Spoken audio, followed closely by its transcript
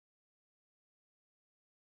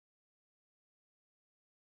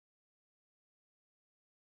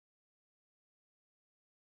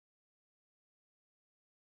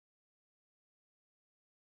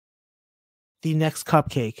The next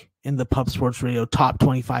cupcake in the Pub Sports Radio Top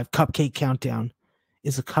 25 Cupcake Countdown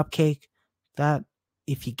is a cupcake that,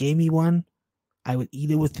 if you gave me one, I would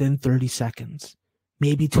eat it within 30 seconds,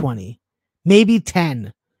 maybe 20, maybe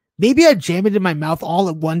 10. Maybe I'd jam it in my mouth all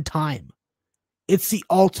at one time. It's the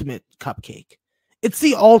ultimate cupcake. It's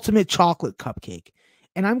the ultimate chocolate cupcake.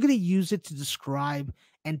 And I'm going to use it to describe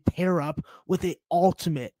and pair up with the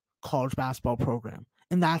ultimate college basketball program.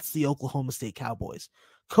 And that's the Oklahoma State Cowboys.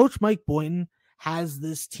 Coach Mike Boynton has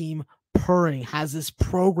this team purring, has this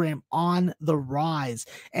program on the rise.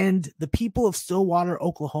 And the people of Stillwater,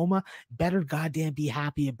 Oklahoma better goddamn be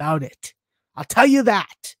happy about it. I'll tell you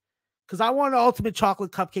that. Because I want an ultimate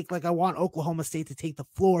chocolate cupcake like I want Oklahoma State to take the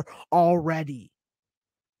floor already.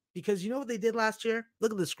 Because you know what they did last year?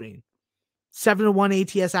 Look at the screen.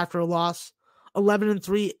 7-1 ATS after a loss.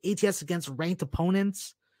 11-3 ATS against ranked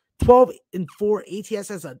opponents. 12-4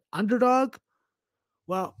 ATS as an underdog.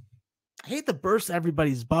 Well, I hate to burst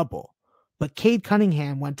everybody's bubble, but Cade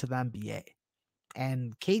Cunningham went to the NBA.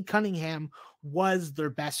 And Cade Cunningham was their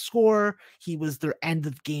best scorer. He was their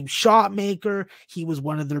end-of-game shot maker. He was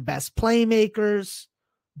one of their best playmakers.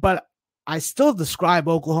 But I still describe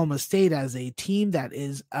Oklahoma State as a team that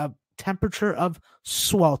is a temperature of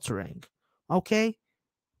sweltering. Okay?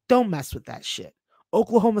 Don't mess with that shit.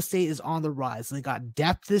 Oklahoma State is on the rise. They got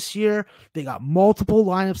depth this year. They got multiple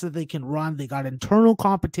lineups that they can run. They got internal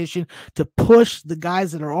competition to push the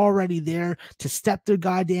guys that are already there to step their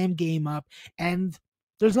goddamn game up. And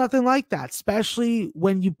there's nothing like that, especially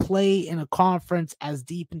when you play in a conference as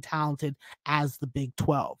deep and talented as the Big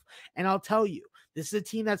 12. And I'll tell you, this is a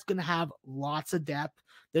team that's going to have lots of depth.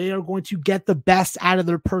 They are going to get the best out of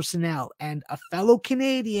their personnel. And a fellow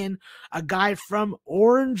Canadian, a guy from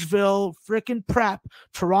Orangeville, frickin' prep,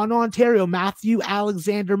 Toronto, Ontario, Matthew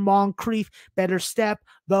Alexander Moncrief, better step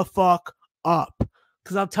the fuck up.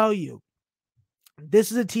 Because I'll tell you,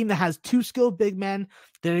 this is a team that has two skilled big men.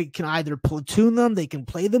 They can either platoon them, they can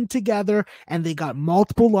play them together, and they got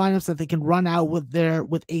multiple lineups that they can run out with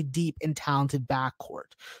a deep and talented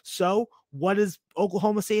backcourt. So what does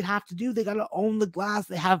Oklahoma State have to do? They got to own the glass.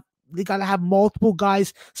 They got to have multiple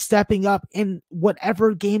guys stepping up in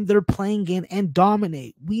whatever game they're playing in and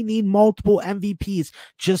dominate. We need multiple MVPs,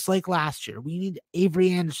 just like last year. We need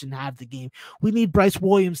Avery Anderson to have the game. We need Bryce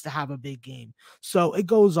Williams to have a big game. So it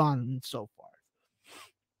goes on and so forth.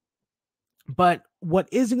 But what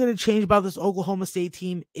isn't going to change about this Oklahoma State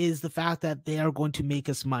team is the fact that they are going to make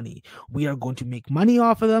us money. We are going to make money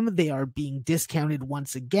off of them. They are being discounted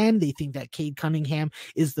once again. They think that Cade Cunningham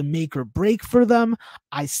is the make or break for them.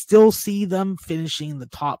 I still see them finishing the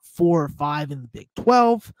top 4 or 5 in the Big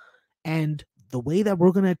 12. And the way that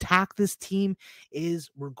we're going to attack this team is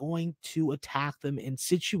we're going to attack them in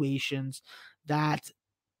situations that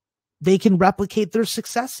they can replicate their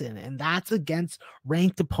success in, and that's against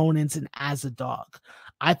ranked opponents and as a dog.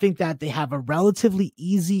 I think that they have a relatively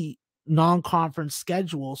easy non-conference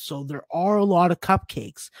schedule, so there are a lot of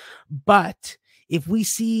cupcakes. But if we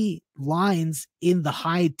see lines in the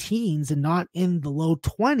high teens and not in the low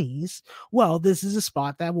 20s, well, this is a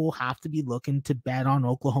spot that we'll have to be looking to bet on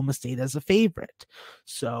Oklahoma State as a favorite.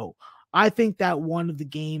 So I think that one of the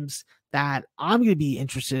games that I'm going to be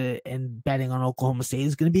interested in betting on Oklahoma State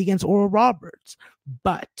is going to be against Oral Roberts.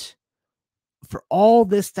 But for all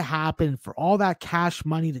this to happen, for all that cash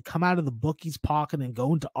money to come out of the bookie's pocket and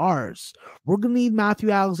go into ours, we're going to need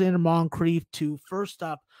Matthew Alexander Moncrief to first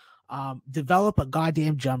up develop a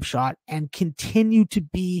goddamn jump shot and continue to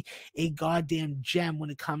be a goddamn gem when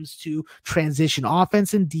it comes to transition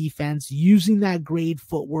offense and defense, using that great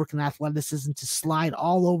footwork and athleticism to slide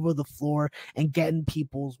all over the floor and get in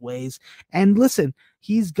people's ways. And listen,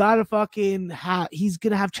 he's got to he's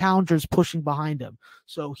going to have challengers pushing behind him.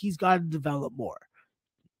 So he's got to develop more.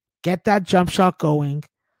 Get that jump shot going,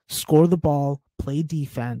 score the ball, play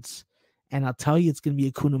defense. And I'll tell you, it's going to be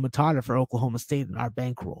a Kuna Matata for Oklahoma State in our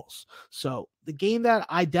bankrolls. So the game that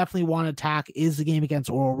I definitely want to attack is the game against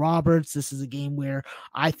Oral Roberts. This is a game where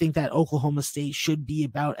I think that Oklahoma State should be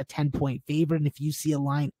about a 10-point favorite. And if you see a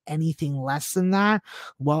line anything less than that,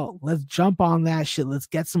 well, let's jump on that shit. Let's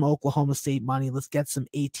get some Oklahoma State money. Let's get some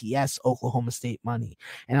ATS Oklahoma State money.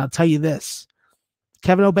 And I'll tell you this.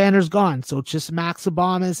 Kevin O'Banner's gone, so it's just Max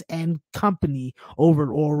Obamas and company over at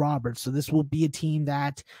Oral Roberts. So this will be a team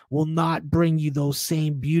that will not bring you those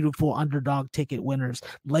same beautiful underdog ticket winners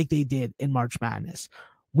like they did in March Madness.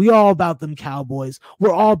 We're all about them Cowboys.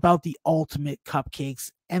 We're all about the ultimate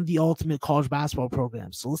cupcakes and the ultimate college basketball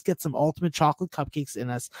program. So let's get some ultimate chocolate cupcakes in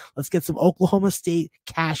us. Let's get some Oklahoma State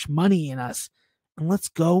cash money in us. And let's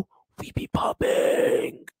go. We be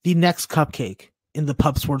pubbing. The next cupcake in the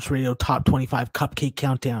Pub Sports Radio Top 25 Cupcake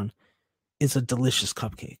Countdown is a delicious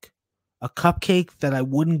cupcake. A cupcake that I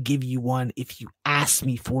wouldn't give you one if you asked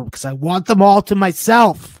me for, because I want them all to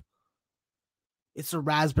myself. It's a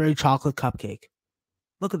raspberry chocolate cupcake.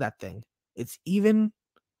 Look at that thing. It's even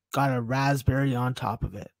got a raspberry on top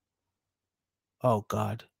of it. Oh,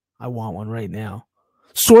 God. I want one right now.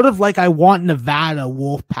 Sort of like I want Nevada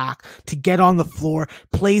Wolfpack to get on the floor,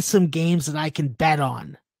 play some games that I can bet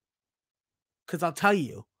on. Because I'll tell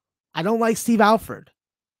you, I don't like Steve Alford.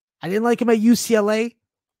 I didn't like him at UCLA.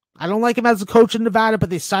 I don't like him as a coach in Nevada, but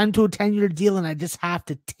they signed him to a 10-year deal, and I just have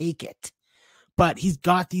to take it. But he's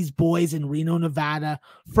got these boys in Reno, Nevada,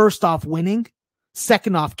 first off winning,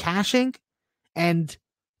 second off cashing, and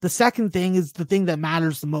the second thing is the thing that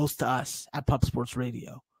matters the most to us at Pub Sports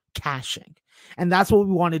Radio, cashing. And that's what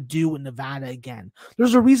we want to do in Nevada again.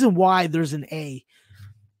 There's a reason why there's an A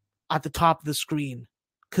at the top of the screen,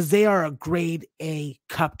 because they are a grade A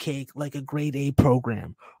cupcake, like a grade A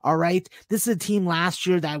program. All right. This is a team last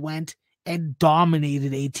year that went and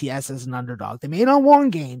dominated ATS as an underdog. They may not won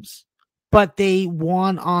games, but they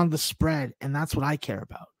won on the spread. And that's what I care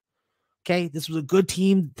about. Okay. This was a good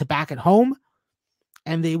team to back at home,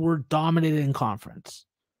 and they were dominated in conference.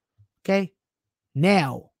 Okay.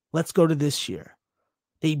 Now let's go to this year.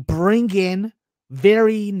 They bring in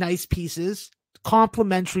very nice pieces,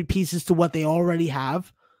 complementary pieces to what they already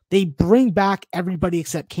have. They bring back everybody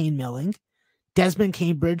except Kane Milling, Desmond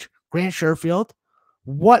Cambridge, Grant Sherfield.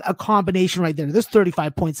 What a combination right there. There's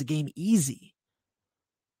 35 points a game easy.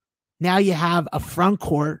 Now you have a front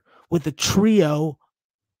court with a trio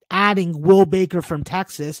adding Will Baker from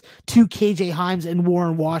Texas to KJ Himes and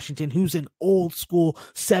Warren Washington, who's an old school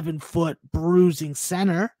 7-foot bruising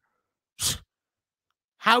center.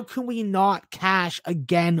 How can we not cash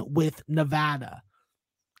again with Nevada?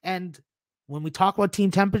 And when we talk about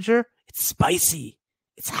team temperature, it's spicy.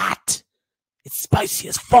 It's hot. It's spicy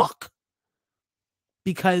as fuck.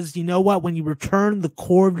 Because you know what? When you return the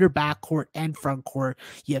core of your backcourt and front court,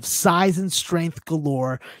 you have size and strength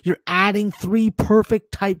galore. You're adding 3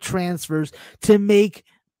 perfect type transfers to make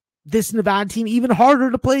this Nevada team even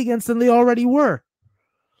harder to play against than they already were.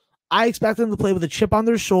 I expect them to play with a chip on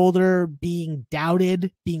their shoulder, being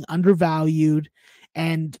doubted, being undervalued,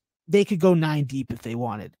 and they could go 9 deep if they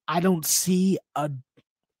wanted. I don't see an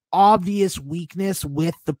obvious weakness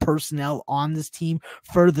with the personnel on this team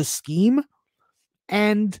for the scheme.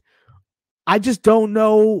 And I just don't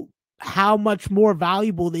know how much more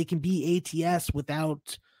valuable they can be ATS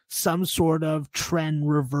without some sort of trend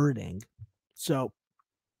reverting. So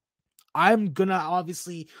I'm going to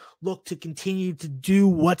obviously look to continue to do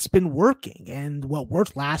what's been working. And what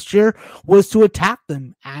worked last year was to attack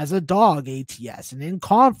them as a dog ATS and in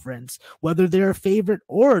conference, whether they're a favorite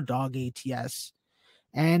or a dog ATS,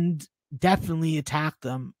 and definitely attack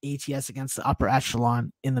them ATS against the upper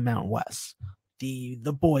echelon in the Mountain West, the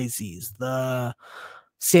Boise's, the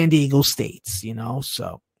San Diego States,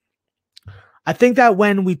 so I think that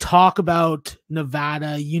when we talk about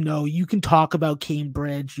Nevada, you can talk about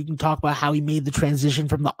Cambridge. You can talk about how he made the transition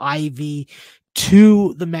from the Ivy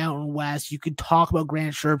to the Mountain West. You could talk about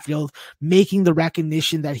Grant Sherfield making the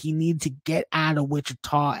recognition that he needed to get out of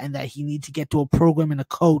Wichita and that he needed to get to a program and a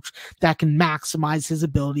coach that can maximize his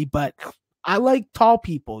ability. But I like tall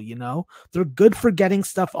people, They're good for getting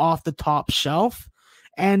stuff off the top shelf,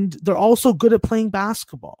 and they're also good at playing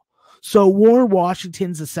basketball. So Warren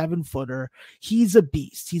Washington's a 7-footer. He's a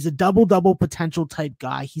beast. He's a double-double potential type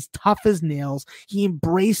guy. He's tough as nails. He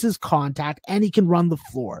embraces contact, and he can run the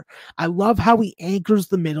floor. I love how he anchors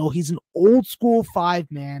the middle. He's an old-school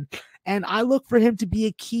 5-man, and I look for him to be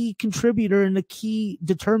a key contributor and a key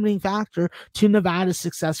determining factor to Nevada's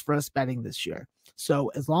success for us betting this year. So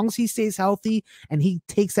as long as he stays healthy and he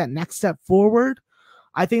takes that next step forward,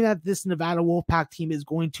 I think that this Nevada Wolfpack team is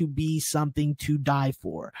going to be something to die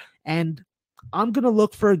for. And I'm going to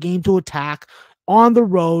look for a game to attack on the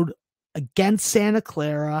road against Santa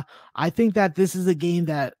Clara. I think that this is a game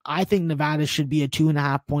that I think Nevada should be a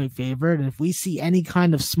 2.5-point favorite. And if we see any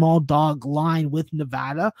kind of small dog line with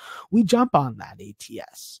Nevada, we jump on that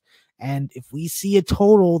ATS. And if we see a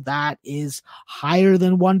total that is higher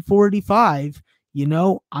than 145, I'm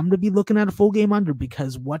going to be looking at a full game under,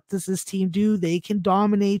 because what does this team do? They can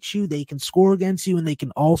dominate you, they can score against you, and they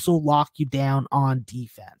can also lock you down on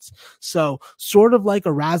defense. So sort of like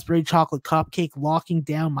a raspberry chocolate cupcake locking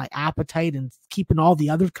down my appetite and keeping all the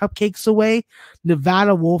other cupcakes away,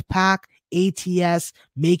 Nevada Wolfpack, ATS,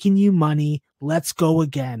 making you money. Let's go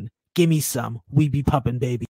again. Give me some. We be pumping, baby.